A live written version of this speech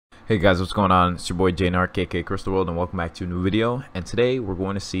Hey guys, what's going on? It's your boy JNark, aka Crystal World, and welcome back to a new video. And today we're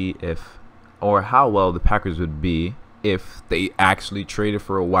going to see if or how well the Packers would be if they actually traded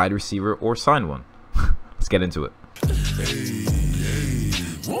for a wide receiver or signed one. Let's get into it.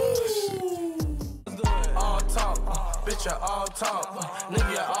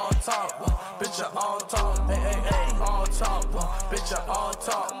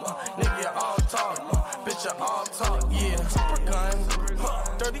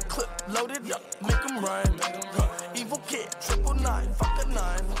 Dirty clip loaded up, make them rhyme. Evil kid, 999, fuck a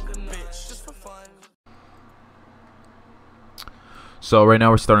 9, bitch, just for fun. So right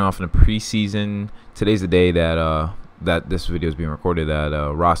now we're starting off in the preseason. Today's the day that that this video is being recorded. That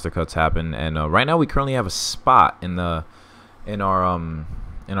roster cuts happen, and right now we currently have a spot in our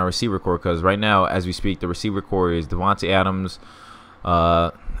receiver core, because right now as we speak the receiver core is Devontae Adams,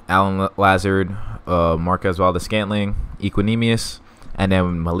 Alan Lazard, Marquez Valdes-Scantling, Equanimous, and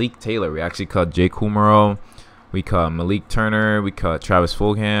then Malik Taylor. We actually cut Jake Kumaro, we cut Malik Turner, we cut Travis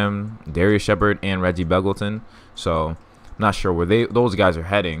Fulgham, Darius Shepard, and Reggie Beggleton. So I'm not sure where those guys are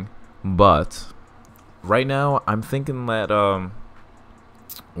heading, but right now I'm thinking that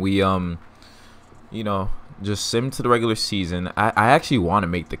we you know, just sim to the regular season. I actually want to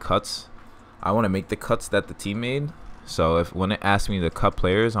make the cuts. I want to make the cuts that the team made. So if when it asks me to cut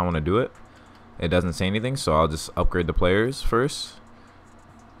players, I want to do it. It doesn't say anything, so I'll just upgrade the players first,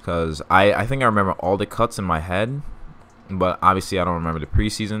 because I think I remember all the cuts in my head, but obviously I don't remember the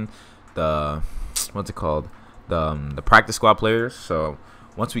preseason, the what's it called, the practice squad players. So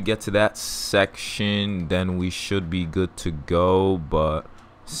once we get to that section, then we should be good to go, but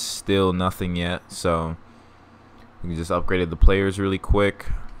still nothing yet. So we just upgraded the players really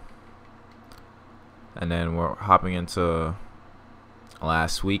quick, and then we're hopping into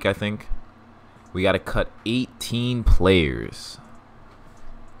last week. I think we got to cut 18 players.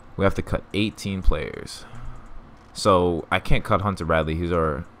 We have to cut 18 players. So I can't cut Hunter Bradley. He's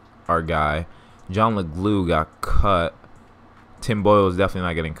our guy. John LeGlue got cut. Tim Boyle is definitely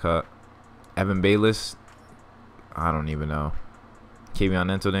not getting cut. Evan Bayless, I don't even know.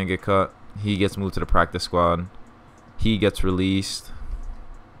 Kavion Ento didn't get cut. He gets moved to the practice squad. He gets released.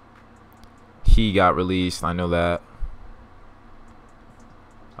 He got released. I know that.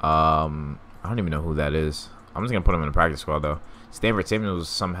 I don't even know who that is. I'm just gonna put him in the practice squad though. Stanford Samuels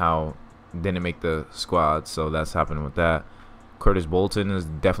somehow didn't make the squad, so that's happening with that. Curtis Bolton is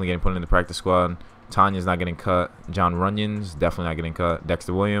definitely getting put in the practice squad. Tanya's not getting cut. John Runyon's definitely not getting cut.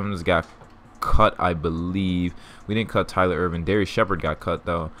 Dexter Williams got cut, I believe. We didn't cut Tyler Irvin. Darius Shepard got cut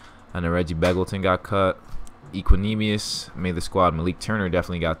though, and then Reggie Beggleton got cut. Equanimous made the squad. Malik Turner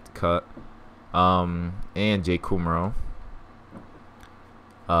definitely got cut. And Jake Kumaro.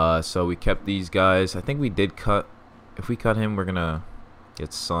 So we kept these guys. I think we did cut. If we cut him, we're gonna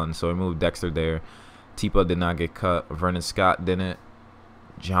get Sun. So we moved Dexter there. Tipa did not get cut. Vernon Scott didn't.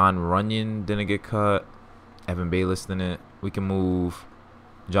 John Runyon didn't get cut. Evan Bayless didn't. We can move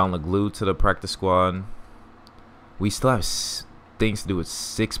John LeGlue to the practice squad. We still have things to do with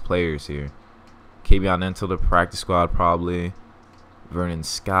 6 players here. Kavion Ento the practice squad probably. Vernon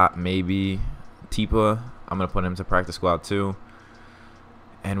Scott maybe. Tipa, I'm gonna put him to practice squad too.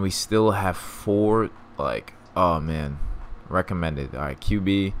 And we still have 4, like, oh man, recommended. All right,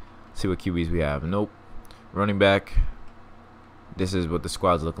 QB. See what QBs we have. Nope. Running back. This is what the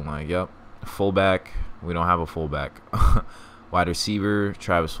squad's looking like. Yep. Fullback. We don't have a fullback. Wide receiver.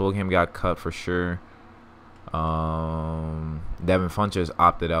 Travis Fulgham got cut for sure. Devin Funches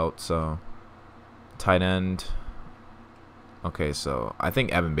opted out. So tight end. Okay, so I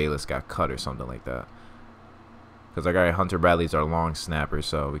think Evan Bayless got cut or something like that, because our guy Hunter Bradley's our long snapper,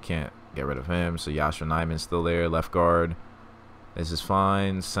 so we can't get rid of him. So Yashra Nyman's still there. Left guard. This is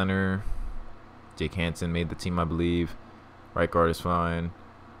fine. Center. Jake Hansen made the team, I believe. Right guard is fine.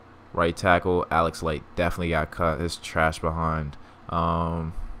 Right tackle. Alex Light definitely got cut. His trash behind.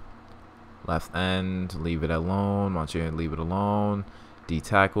 Left end. Leave it alone. Want you to leave it alone. D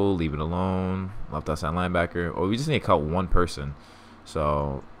tackle. Leave it alone. Left outside linebacker. Oh, we just need to cut one person.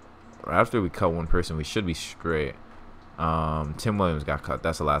 So after we cut one person, we should be straight. Tim Williams got cut.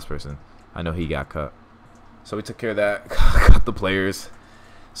 That's the last person. I know he got cut. So we took care of that. Cut the players.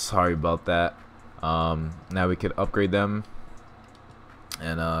 Sorry about that. Now we could upgrade them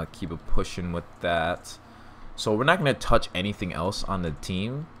and keep it pushing with that. So we're not going to touch anything else on the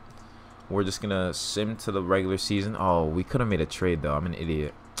team. We're just going to sim to the regular season. Oh, we could have made a trade though. I'm an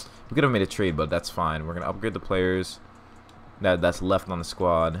idiot. We could have made a trade, but that's fine. We're going to upgrade the players that's left on the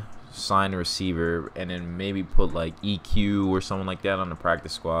squad. Sign a receiver, and then maybe put like EQ or someone like that on the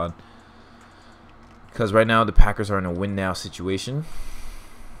practice squad. Because right now the Packers are in a win now situation,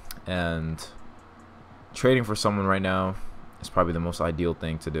 and trading for someone right now is probably the most ideal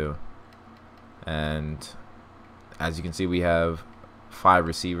thing to do. And as you can see, we have 5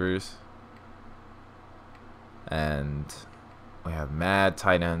 receivers, and we have mad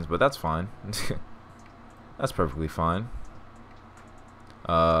tight ends, but that's fine. That's perfectly fine.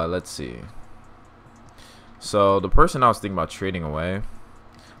 Let's see. So the person I was thinking about trading away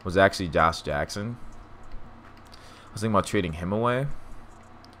was actually Josh Jackson. I was thinking about trading him away,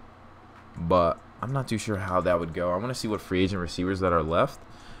 but I'm not too sure how that would go. I want to see what free agent receivers that are left.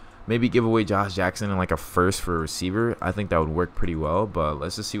 Maybe give away Josh Jackson and like a first for a receiver. I think that would work pretty well, but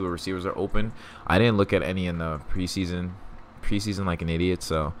let's just see what receivers are open. I didn't look at any in the preseason like an idiot.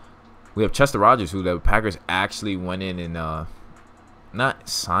 So we have Chester Rogers, who the Packers actually went in and not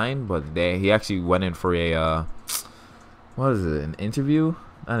signed, but he actually went in for a what is it, an interview?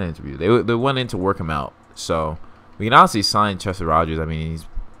 Not an interview. They went in to work him out. So we can honestly sign Chester Rogers. I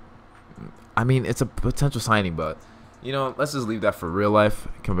mean, it's a potential signing, but you know, let's just leave that for real life,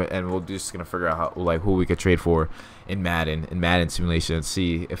 and we're just gonna figure out who we could trade for in Madden simulation, and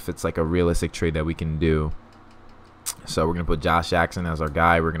see if it's like a realistic trade that we can do. So we're gonna put Josh Jackson as our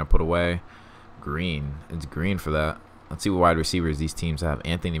guy. We're gonna put away Green. It's Green for that. Let's see what wide receivers these teams have.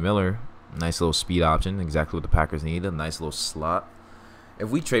 Anthony Miller, nice little speed option, exactly what the Packers need. A nice little slot. If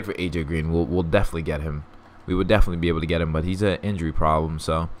we trade for AJ Green, we'll definitely get him. We would definitely be able to get him, but he's an injury problem.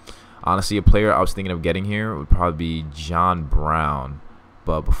 So honestly, a player I was thinking of getting here would probably be John Brown.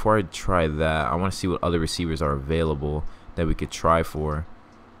 But before I try that, I want to see what other receivers are available that we could try for.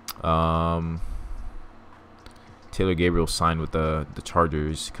 Taylor Gabriel signed with the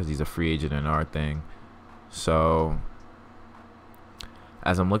Chargers because he's a free agent in our thing. So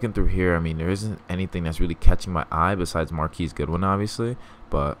as I'm looking through here, I mean, there isn't anything that's really catching my eye besides Marquise Goodwin, obviously.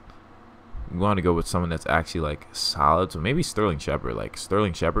 But we want to go with someone that's actually like solid. So maybe Sterling Shepard,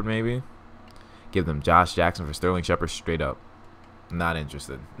 maybe. Give them Josh Jackson for Sterling Shepard straight up. Not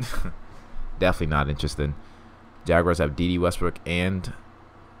interested. Definitely not interested. Jaguars have D.D. Westbrook and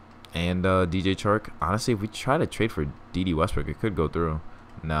DJ Chark. Honestly, if we try to trade for D.D. Westbrook, it could go through.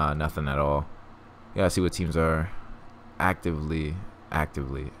 Nah, nothing at all. You gotta see what teams are actively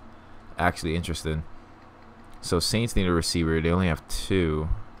actually interested. So Saints need a receiver. They only have 2.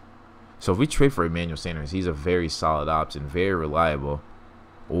 So if we trade for Emmanuel Sanders, he's a very solid option, very reliable.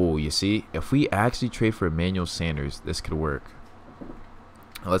 Oh, you see, if we actually trade for Emmanuel Sanders, this could work.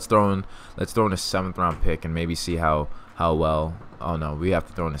 Let's throw in a 7th round pick and maybe see how well. Oh no, we have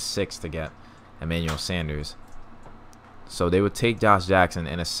to throw in a 6th to get Emmanuel Sanders. So they would take Josh Jackson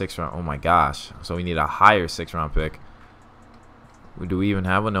and a 6th round. Oh my gosh! So we need a higher 6th round pick. Do we even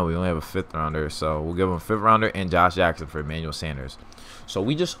have one? No, we only have a 5th rounder. So we'll give him a 5th rounder and Josh Jackson for Emmanuel Sanders. So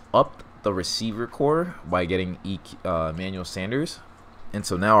we just upped the receiver core by getting Emmanuel Sanders, and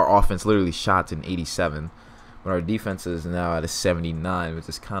so now our offense literally shot to an 87, but our defense is now at a 79, which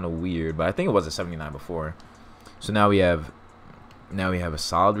is kind of weird. But I think it was a 79 before. So now we have a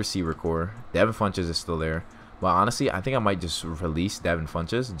solid receiver core. Devin Funchess is still there. Well, honestly, I think I might just release Devin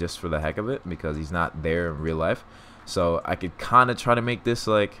Funchess just for the heck of it because he's not there in real life. So I could kind of try to make this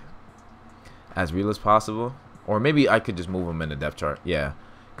like as real as possible, or maybe I could just move him in the depth chart. Yeah,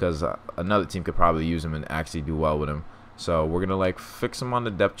 because another team could probably use him and actually do well with him. So we're gonna like fix him on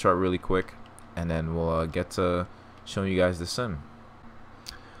the depth chart really quick, and then we'll get to showing you guys the sim.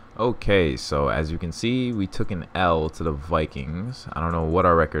 Okay, so as you can see, we took an L to the Vikings. I don't know what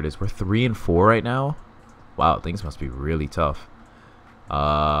our record is. We're 3-4 right now. Wow, things must be really tough.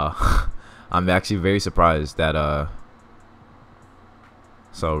 I'm actually very surprised that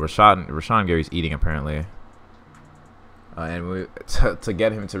so Rashawn Gary's eating apparently. And to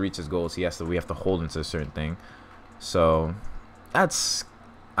get him to reach his goals, we have to hold him to a certain thing. So that's,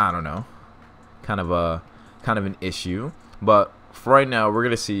 I don't know, kind of an issue. But for right now, we're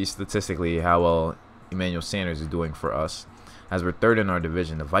gonna see statistically how well Emmanuel Sanders is doing for us, as we're 3rd in our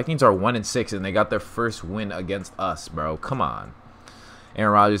division. The Vikings are 1-6, and they got their first win against us, bro. Come on.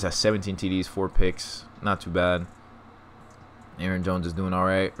 Aaron Rodgers has 17 TDs, 4 picks, not too bad. Aaron Jones is doing all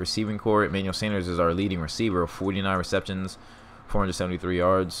right. Receiving core, Emmanuel Sanders is our leading receiver, 49 receptions, 473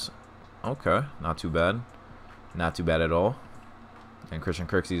 yards. Okay, not too bad. Not too bad at all. And Christian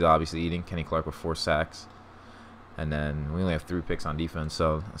Kirksey's obviously eating. Kenny Clark with 4 sacks. And then we only have 3 picks on defense,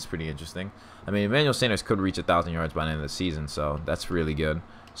 so that's pretty interesting. I mean, Emmanuel Sanders could reach 1,000 yards by the end of the season, so that's really good.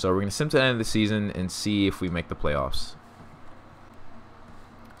 So we're going to sim to the end of the season and see if we make the playoffs.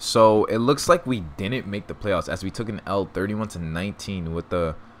 So it looks like we didn't make the playoffs as we took an L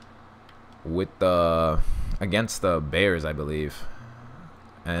 31-19 against the Bears, I believe.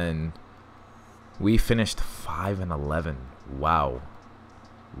 And we finished 5-11. Wow.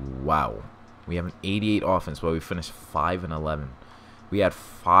 Wow. We have an 88 offense, but we finished 5-11. We had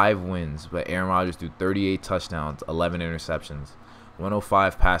 5 wins, but Aaron Rodgers threw 38 touchdowns, 11 interceptions,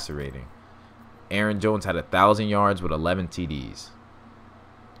 105 passer rating. Aaron Jones had 1,000 yards with 11 TDs.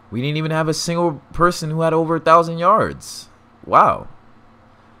 We didn't even have a single person who had over 1,000 yards. Wow.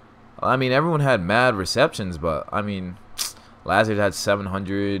 I mean, everyone had mad receptions, but I mean, Lazard had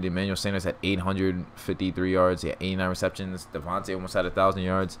 700. Emmanuel Sanders had 853 yards. He had 89 receptions. Devontae almost had 1,000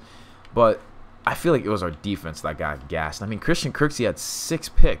 yards. But I feel like it was our defense that got gassed. I mean, Christian Kirksey had 6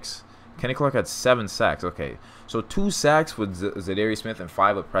 picks. Kenny Clark had 7 sacks. Okay, so 2 sacks with Zadarius Smith and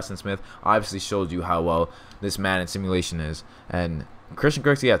 5 with Preston Smith obviously shows you how well this Madden simulation is. And Christian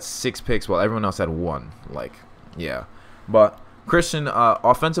Kirksey had 6 picks while everyone else had 1. Like, yeah. But Christian,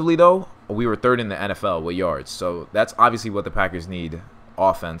 offensively though, we were 3rd in the NFL with yards. So that's obviously what the Packers need,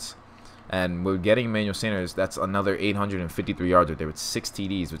 offense. And we're getting Emmanuel Sanders. That's another 853 yards right there with 6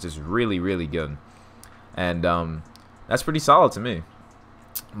 TDs, which is really, really good. And that's pretty solid to me.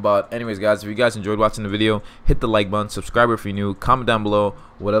 But anyways, guys, if you guys enjoyed watching the video, hit the like button, subscribe if you're new, comment down below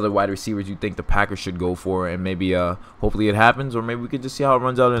what other wide receivers you think the Packers should go for, and maybe hopefully it happens, or maybe we could just see how it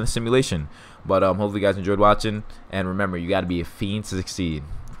runs out in the simulation. But hopefully you guys enjoyed watching, and remember, you got to be a fiend to succeed.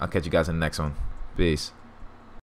 I'll catch you guys in the next one. Peace.